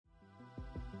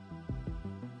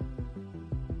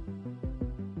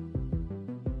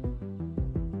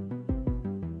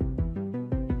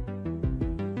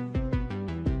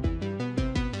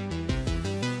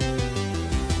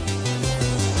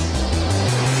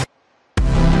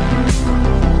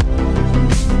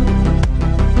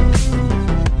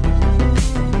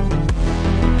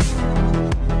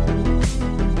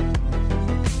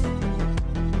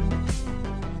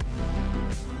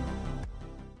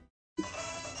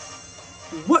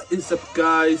What is up,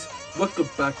 guys? Welcome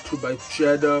back to my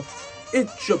channel.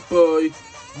 It's your boy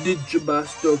Ninja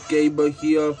Master Gamer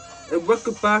here, and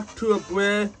welcome back to a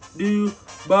brand new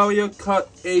Mario Kart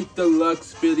 8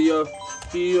 Deluxe video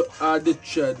here on the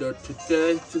channel.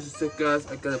 Today, just a sec, guys,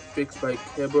 I gotta fix my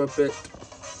camera a bit.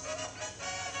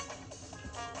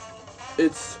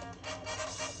 It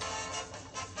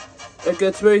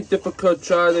gets very difficult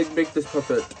trying to make this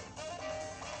perfect.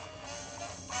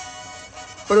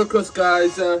 But of course,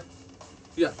 guys,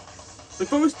 yeah.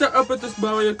 Before we start up with this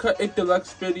Mario Kart 8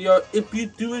 Deluxe video, if you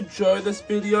do enjoy this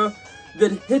video,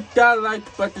 then hit that like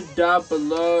button down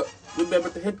below. Remember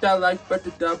to hit that like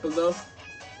button down below.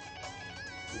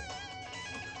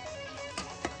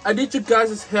 I need you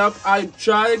guys' help. I'm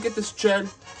trying to get this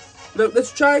channel.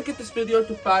 Let's try and get this video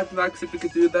to 5 likes. If we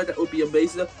could do that, that would be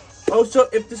amazing. Also,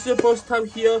 if this is your first time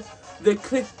here, then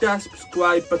click that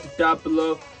subscribe button down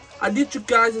below. I need you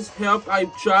guys' help.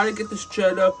 I'm trying to get this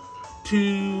channel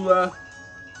to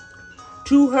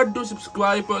 200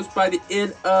 subscribers by the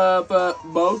end of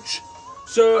March.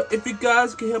 So if you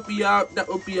guys can help me out, that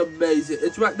would be amazing.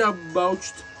 It's right now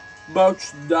March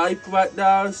 9th right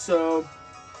now, so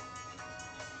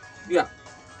yeah.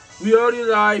 We already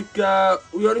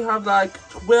have like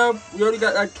 12. We already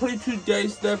got like 22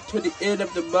 days left to the end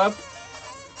of the month.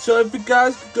 So if you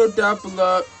guys could go down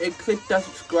below and click that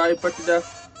subscribe button there,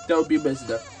 that would be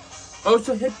amazing.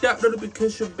 Also, hit that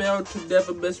notification bell to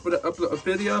never miss when I upload a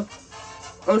video.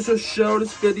 Also, share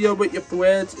this video with your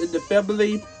friends and the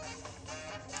family.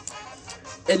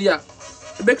 And yeah,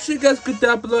 make sure you guys go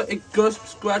down below and go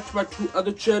subscribe to my 2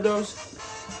 other channels.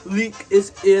 Link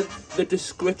is in the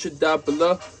description down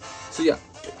below. So yeah.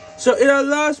 So in our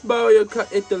last Mario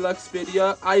Kart 8 Deluxe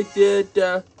video, I did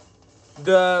the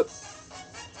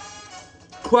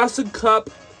Crossing Cup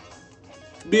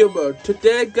Meal mode.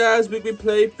 Today, guys, we'll be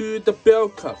playing through the Bell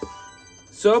Cup.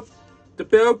 So, the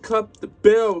Bell Cup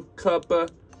Meal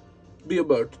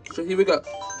mode. So here we go.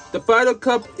 The final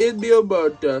cup in Meal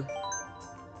mode.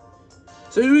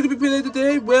 So who are we gonna be playing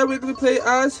today? Well, we're gonna play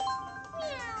as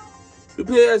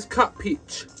Kart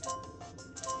Peach.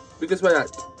 Because why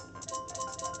not?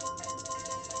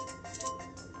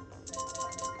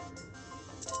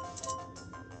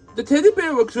 The teddy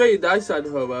bear looks really nice on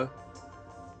her.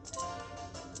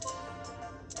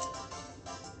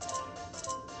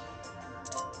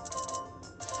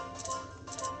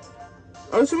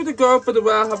 I was going to go for the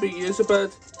wild happy user,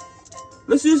 but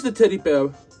let's use the teddy bear.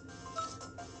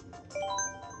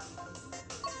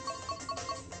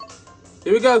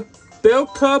 Here we go. Bell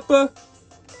Cup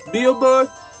Meal mode.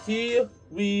 Here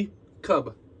we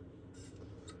come.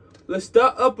 Let's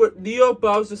start up with Neo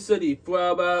Bowser City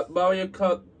from Mario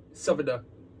Kart 7.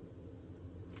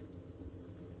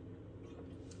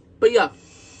 But yeah.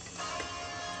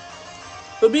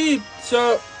 For me,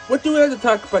 so what do we have to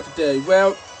talk about today?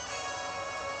 Well,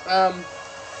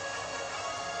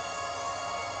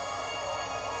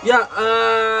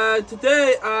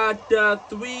 today at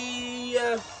 3,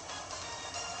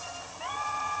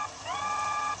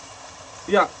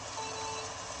 yeah.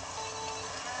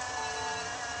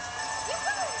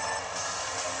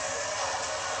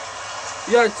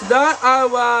 Yeah, tonight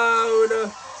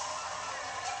around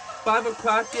 5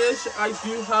 o'clock-ish, I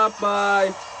do have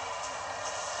my,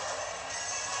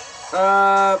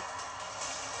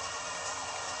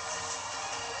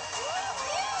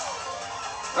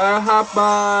 I have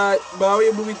my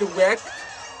Mario Movie Direct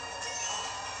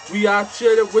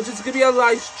reaction, which is going to be a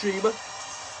live stream.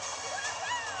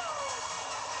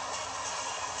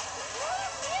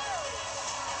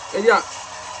 And yeah.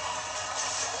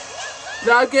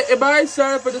 Now again, am I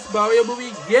excited for this Mario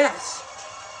movie? Yes.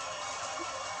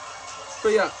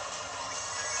 But yeah.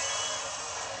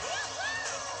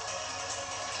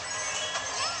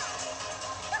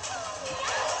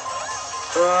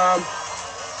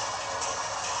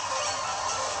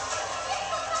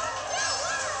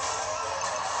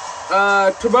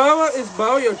 Tomorrow is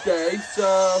Mario Day,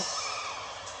 so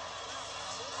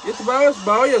yeah, tomorrow's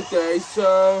Mario Day,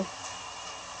 so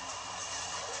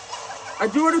I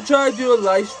do want to try to do a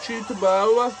live stream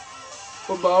tomorrow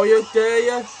for Mario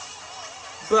Day,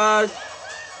 but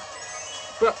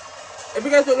if you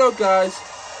guys don't know, guys,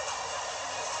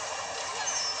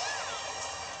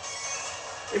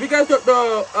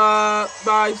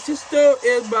 my sister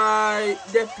and my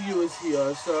nephew is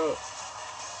here, so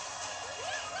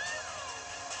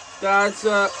that's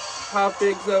how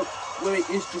things are really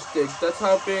interesting. That's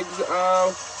how things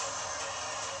are.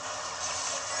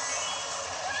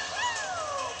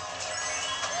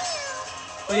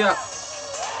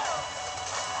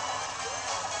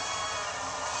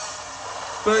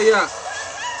 But yeah.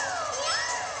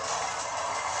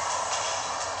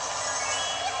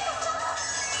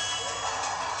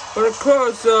 But of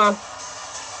course,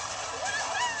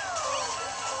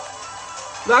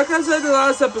 like I said in the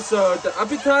last episode,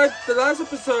 the last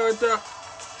episode that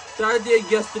I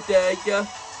did yesterday,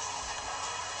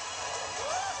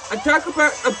 I talked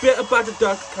about a bit about the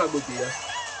Donkey Kong movie.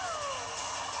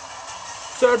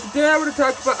 So today I'm going to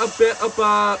talk about a bit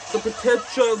about the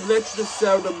potential Legend of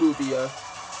Zelda movie.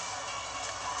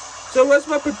 So what's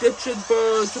my prediction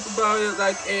for Super Mario,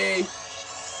 like a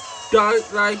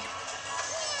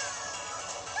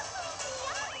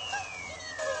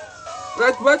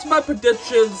what's my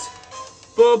predictions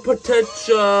for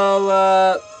potential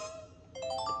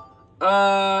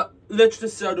Legend of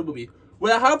Zelda movie?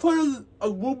 Well, I have heard a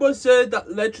rumor saying that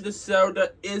Legend of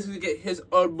Zelda is gonna get his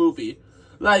own movie.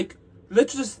 Like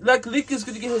Link is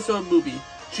gonna get his own movie.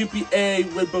 GPA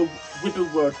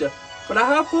Wind World. But I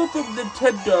have heard from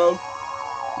Nintendo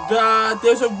that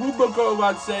there's a rumor going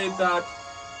around saying that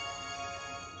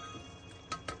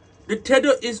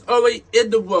Nintendo is already in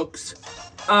the works.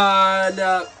 And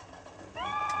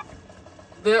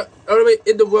they're already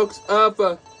in the works of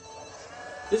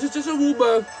this is just a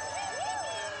rumor.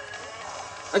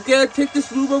 Again, take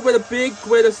this rumor with a big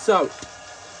grain of salt.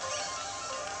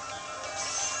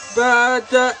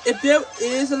 But if there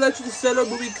is a Legend of Zelda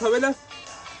movie coming up,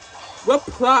 what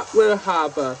plot will it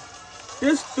have?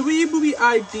 There's 3 movie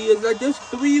ideas, like there's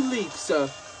 3 leaks.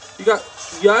 You got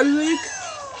Young Link,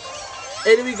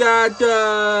 and then we got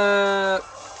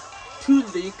Toon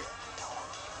Link,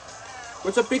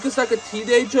 which I think is like a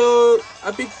teenager.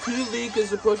 I think Toon Link is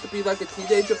supposed to be like a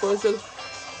teenager person.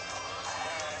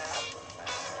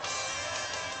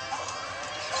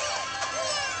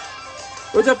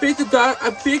 Which I think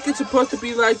it's supposed to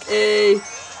be like a,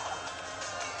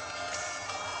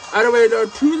 I don't really know.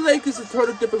 Toon Link is a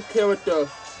totally different character.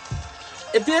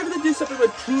 If they're gonna do something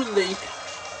with Toon Link,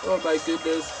 oh my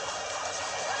goodness.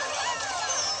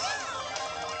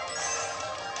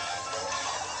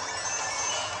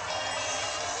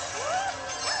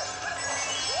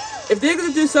 If they're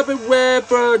gonna do something with,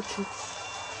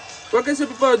 like I said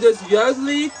before, there's Young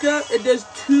Link and there's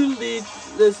Toon Link.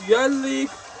 There's Young Link,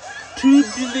 Toon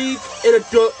Link, and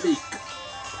Adult Link.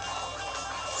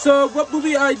 So what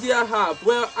movie idea I have?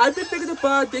 Well, I've been thinking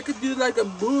about they could do like a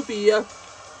movie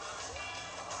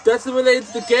that's related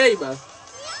to the game.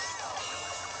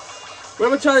 What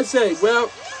am I trying to say?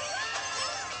 Well,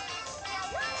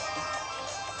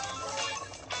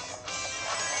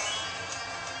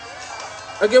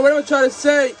 okay, what I'm trying to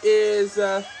say is,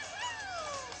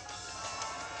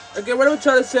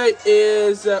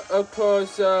 of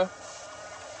course,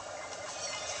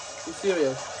 be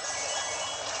serious.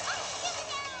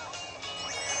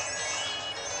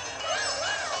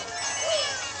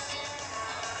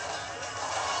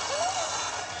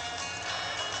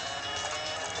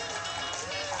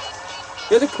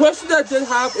 Yeah, the question that I did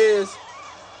have is,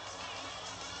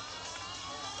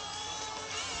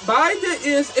 my idea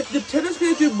is if Nintendo's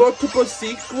going to do multiple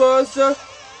sequels to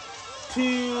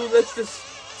Legend of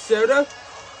Zelda,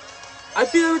 I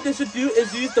feel what they should do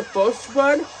is use the first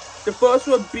one. The first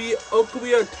one be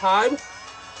Ocarina of Time.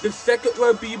 The second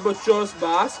one be Majora's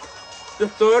Mask. The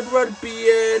third one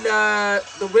being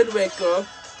The Wind Waker.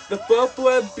 The fourth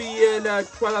one being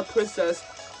Twilight Princess.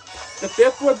 The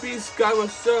fifth one being Skyward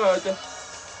Sword.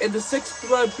 And the sixth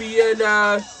one being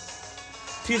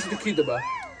Tears of the Kingdom.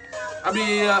 I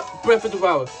mean, Breath of the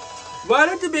Wild. Why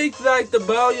don't they make like the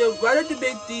Mario? Why don't they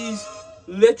make these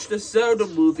Legend of Zelda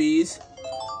movies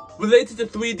related to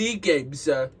 3D games?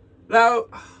 Now,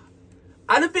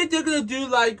 I don't think they're gonna do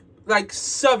like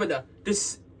 7,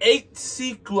 this 8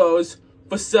 sequels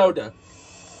for Zelda.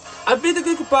 I think they're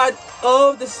gonna combine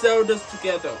all the Zeldas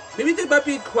together. Maybe there might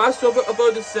be a crossover of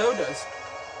all the Zeldas.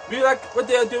 Maybe like what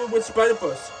they are doing with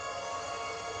Spider-Verse.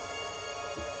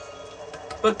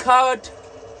 But Kart,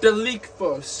 the Leak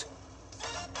Force.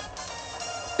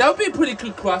 That would be a pretty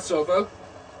cool crossover.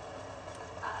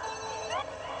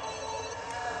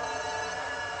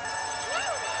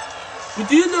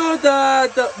 Did you know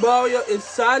that Mario and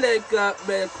Sonic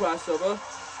made a crossover?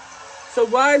 So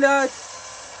why not?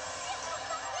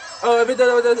 Oh, if you don't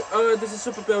know that, this is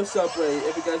Super Mario Subway,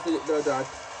 if you guys didn't know that.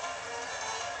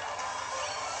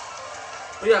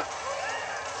 But yeah.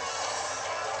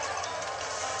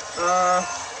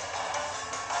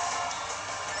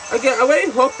 Okay, I'm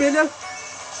really hoping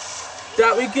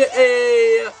that we get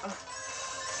a...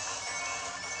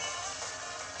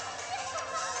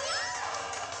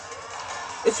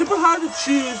 It's super hard to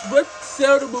choose what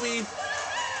Zelda movie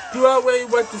do I really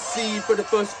want to see for the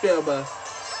first film.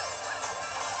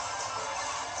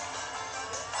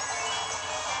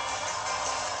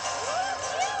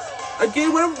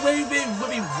 Again, what I'm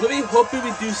really hoping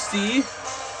we do see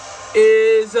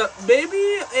is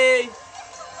maybe a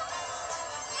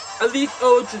Leak's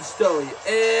origin story.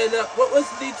 And what was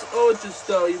Leak's origin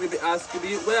story, you may be asking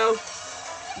me? Well,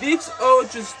 Leak's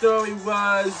origin story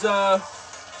was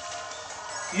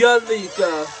young Leak.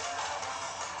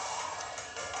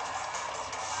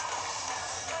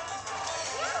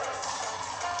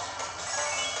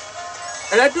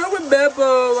 And I don't remember,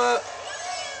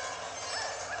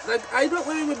 I don't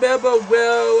really remember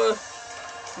where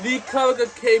Leak character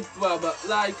came from.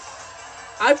 Like,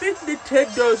 I think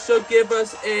Nintendo should give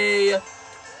us a,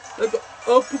 like,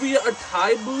 Ocarina of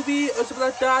Time movie or something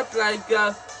like that. Like,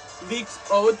 Leak's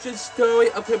origin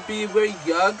story of him being very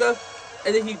young,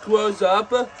 and then he grows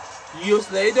up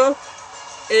years later.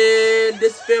 And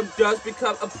this film does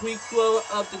become a prequel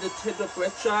of the Nintendo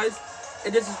franchise.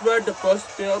 And this is one of the first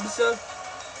films.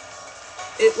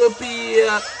 It will be,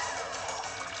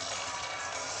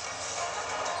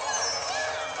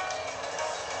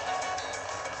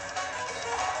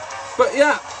 but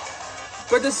yeah,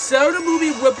 but the Zelda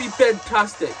movie would be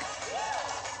fantastic.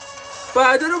 But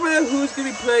I don't know really who's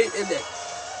going to be playing in it.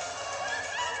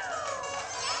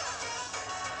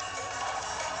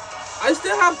 I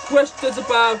still have questions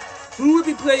about who would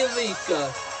be playing Link.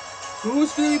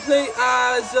 Who's going to be playing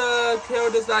as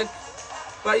characters like,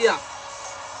 but yeah.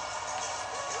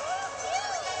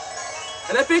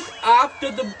 And I think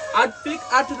after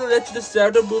the Legend of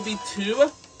Zelda movie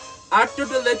 2, after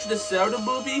the Legend of Zelda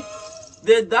movie,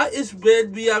 then that is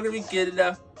when we are going to be getting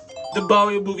the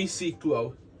Mario movie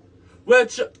sequel.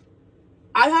 Which,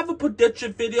 I have a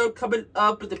prediction video coming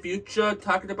up in the future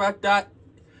talking about that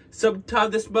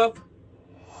sometime this month.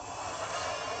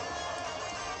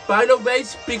 By the way,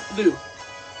 Speak Blue.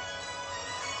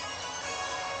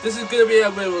 This is going to be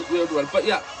a weird one, but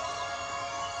yeah.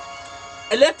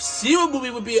 An F-Zero movie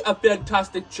would be a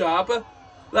fantastic job.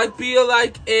 Like, being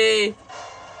like a,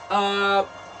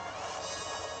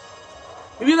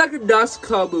 maybe like a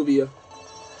NASCAR movie.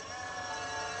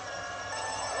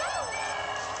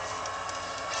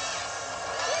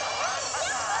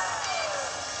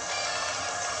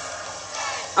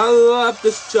 I love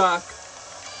this track.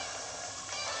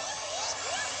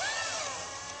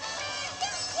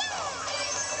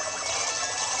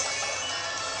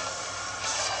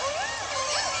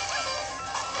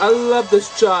 I love this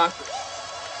track.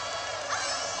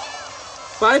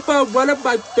 By far one of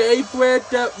my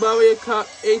favorite Mario Kart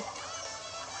 8.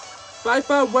 By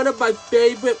far one of my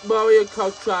favorite Mario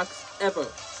Kart tracks ever.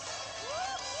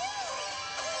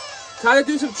 Time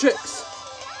to do some tricks.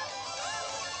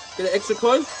 Get an extra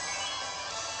coin.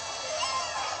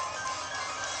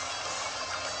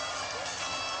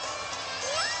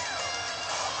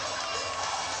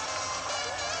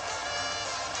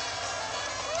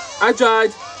 I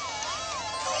tried.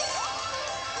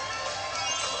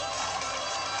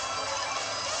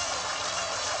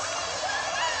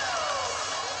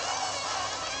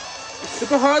 It's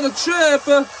super hard to trip.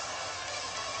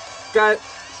 Got it.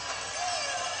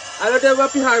 I don't know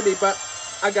what's behind me, but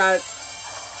I got it.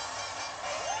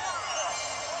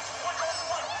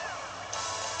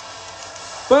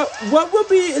 But what would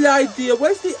be an idea?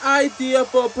 What's the idea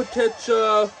for a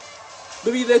potential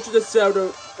movie Legend of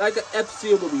Zelda, like an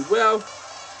F-Zero movie? Well,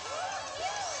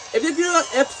 if they do an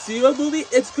F-Zero movie,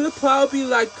 it's gonna probably be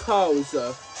like Cars.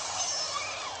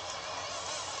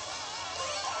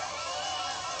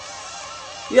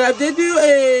 Yeah, if they do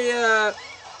a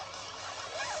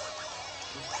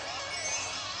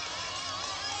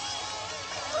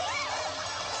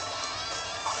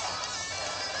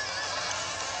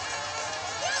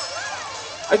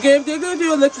again, if they're gonna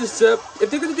do a Legend of Zelda, if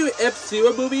they're gonna do an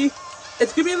F-Zero movie,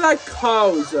 it's gonna be like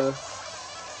Cars.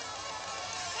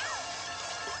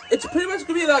 It's pretty much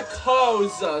gonna be like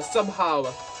Cars somehow,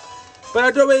 but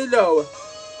I don't really know.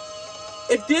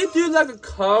 If they do like a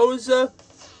Cars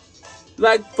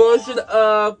like version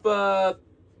of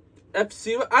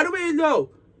F-Zero, I don't really know.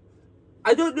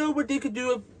 I don't know what they could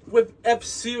do with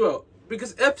F-Zero,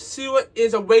 because F-Zero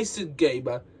is a racing game.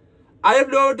 I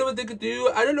have no idea what they could do.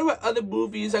 I don't know what other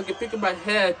movies I can pick in my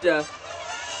head. You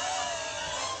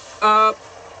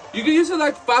can use it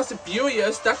like Fast and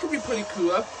Furious. That could be pretty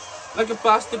cool. Like a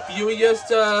Fast and Furious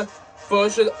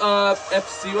version of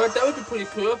F-Zero. That would be pretty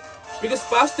cool. Because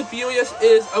Fast and Furious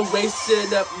is a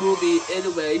racing movie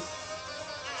anyway.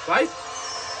 Right?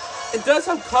 It does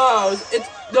have cars.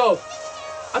 No.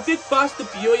 I think Fast and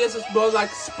Furious is more like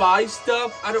spy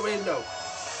stuff. I don't really know.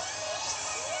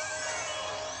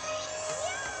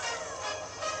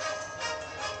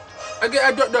 Again,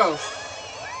 I don't know.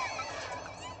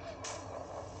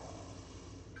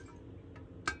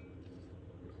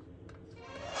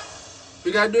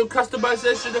 We gotta do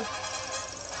customization.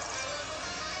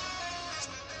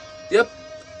 Yep.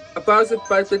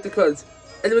 1,550 coins.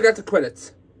 And then we got the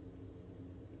credits.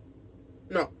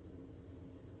 No.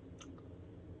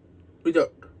 We don't.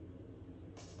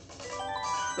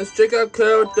 Let's check out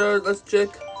characters. Let's check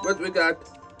what we got.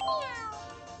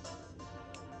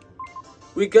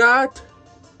 We got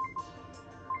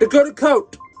the golden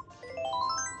coat.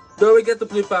 No, we get the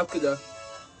blue falcon though.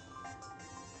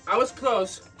 I was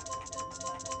close.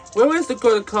 Where is the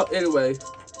golden coat anyway?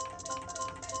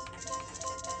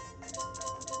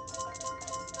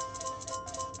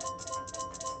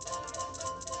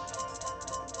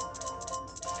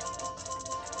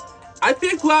 I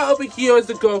think right over here is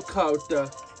the gold coat.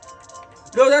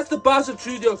 No, that's the Bowser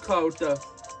Jr. coat.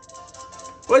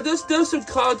 Well, there's still some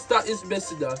cards that is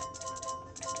missing though.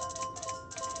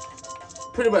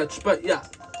 Pretty much, but yeah.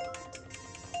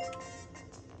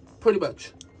 Pretty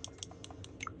much.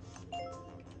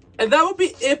 And that will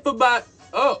be it for my...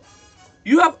 Oh.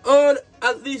 You have earned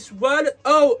at least one...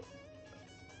 Oh.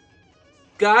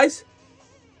 Guys.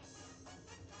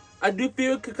 I do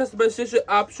feel customization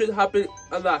option have been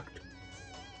unlocked.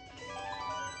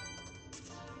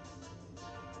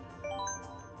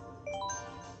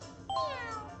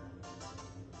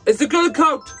 It's the golden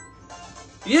coat!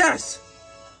 Yes!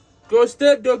 Go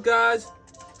stand up, guys.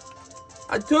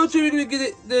 I told you we're gonna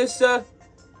get this, I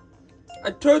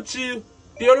told you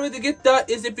the only way to get that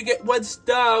is if you get 1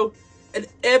 star in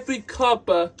every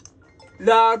copper.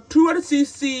 Now,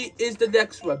 200cc is the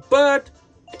next one. But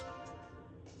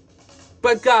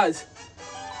guys,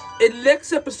 in the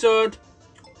next episode,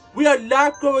 we are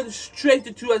not going straight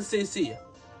to 200cc.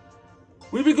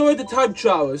 We'll be going to time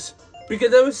trials. Because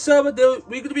there was some of them,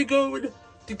 we're gonna go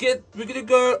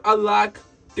unlock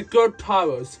the gold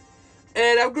towers.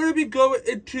 And I'm gonna be going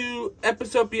into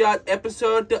episode beyond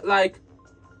episode, like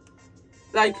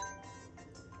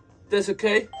this,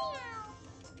 okay?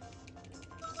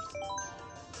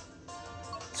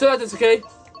 So that's okay.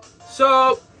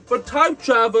 So for time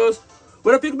travels,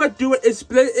 what I think about doing is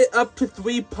split it up to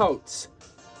 3 parts.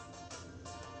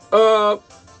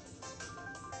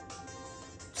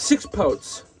 6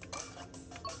 parts.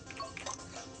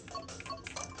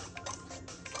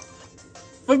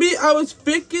 For me, I was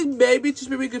thinking maybe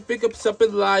we could think of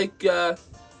something like 3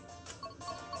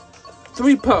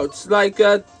 parts. Like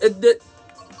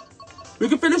we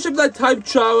could finish up like time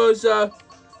travels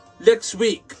next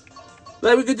week.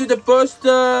 Like we could do the first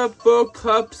 4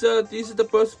 cups. These are the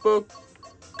first 4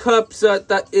 cups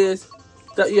that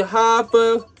you have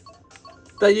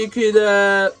that you could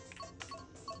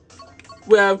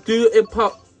well do in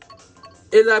part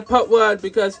 1,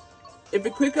 because if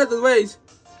you quick out the race,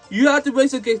 you have to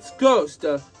race against Ghost.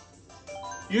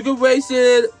 You can race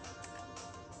it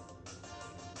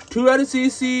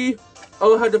 200cc or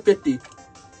 150.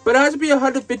 But it has to be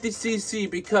 150cc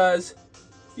because,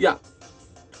 yeah.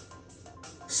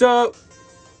 So,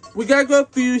 we gotta go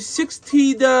through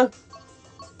 16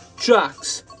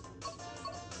 tracks.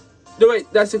 No,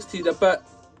 wait, not 16, but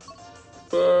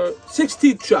for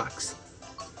 16 tracks.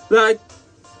 Like,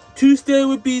 Tuesday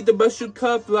would be the Mushroom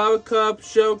Cup, Flower Cup,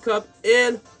 Shell Cup,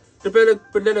 and the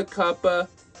Banana Cup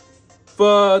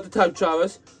for the time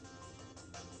travels.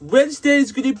 Wednesday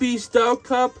is going to be Star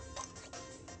Cup,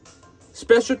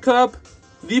 Special Cup,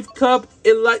 Leaf Cup,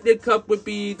 and Lightning Cup would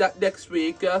be that next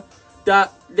week,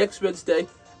 that next Wednesday.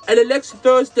 And the next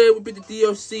Thursday would be the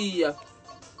DLC,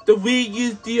 the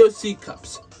reused DLC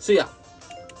Cups. So yeah.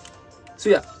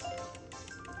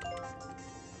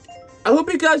 I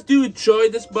hope you guys do enjoy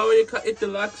this Mario Kart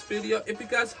Deluxe video. If you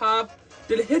guys have,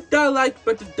 then hit that like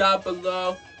button down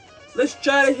below. Let's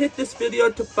try to hit this video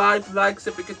to 5 likes.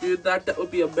 If we can do that, that would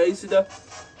be amazing.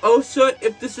 Also,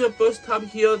 if this is your first time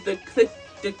here, then click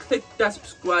that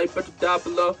subscribe button down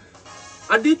below.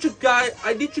 I need you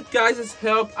guys'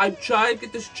 help. I'm trying to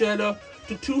get this channel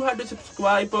to 200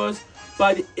 subscribers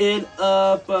by the end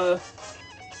of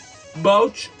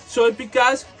March. So if you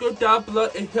guys could go down below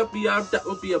and help me out, that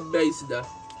would be amazing.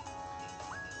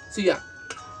 So yeah.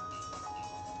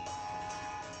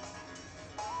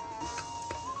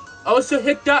 Also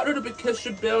hit that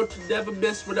notification bell to never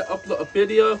miss when I upload a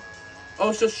video.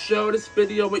 Also share this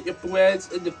video with your friends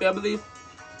and your family.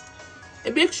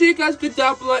 And make sure you guys go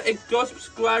down below and go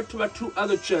subscribe to my 2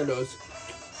 other channels.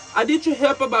 I need your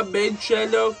help on my main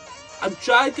channel. I'm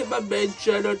trying to get my main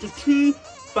channel to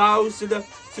 2,000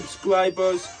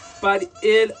 subscribers by the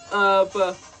end of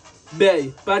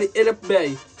May.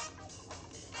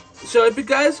 So if you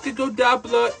guys could go down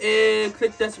below and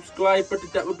click that subscribe button,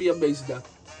 that would be amazing.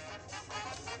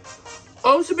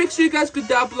 Also, make sure you guys go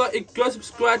down below and go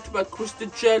subscribe to my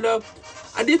Christian channel.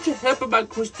 I need your help on my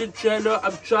Christian channel.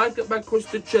 I'm trying to get my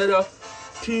Christian channel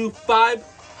to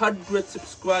 500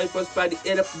 subscribers by the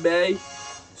end of May.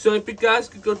 So if you guys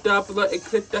could go down below and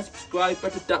click that subscribe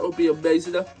button, that would be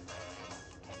amazing.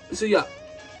 So yeah,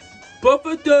 both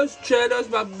of those channels,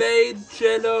 my main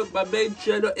channel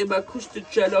and my Christian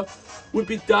channel, will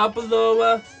be down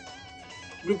below.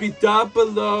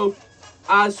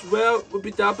 As well, will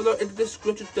be down below in the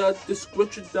description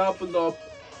down below.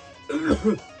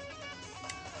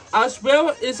 As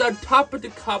well as on top of the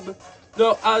comment,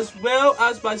 no, as well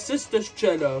as my sister's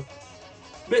channel.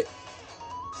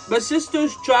 My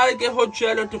sister's trying to get her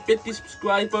channel to 50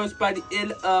 subscribers by the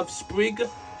end of spring.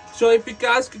 So if you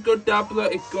guys could go down below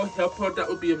and go help her, that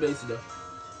would be amazing.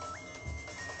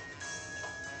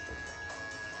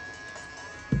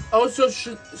 Also,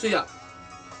 so yeah.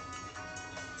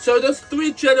 So those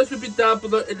 3 channels will be down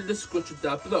below in the description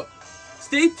down below.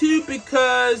 Stay tuned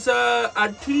because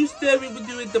on Tuesday we will be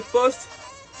doing the first.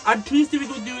 On Tuesday we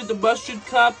will be doing the mushroom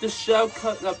cup, the shell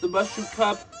cup, the mushroom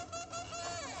cup,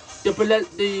 the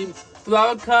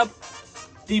flower cup,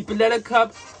 the banana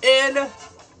cup, and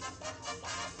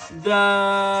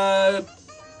the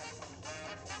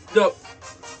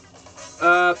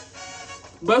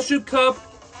mushroom cup,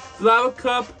 flower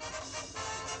cup,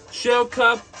 shell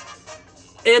cup,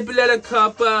 and banana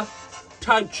cup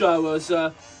time trials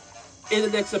in the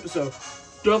next episode.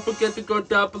 Don't forget to go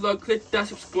down below, click that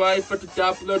subscribe button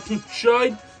down below to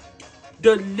join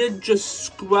the Ninja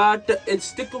Squad and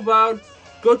stick around.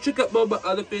 Go check out more of my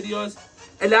other videos,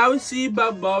 and I will see my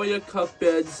Mario Kart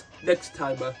fans next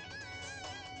time.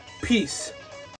 Peace.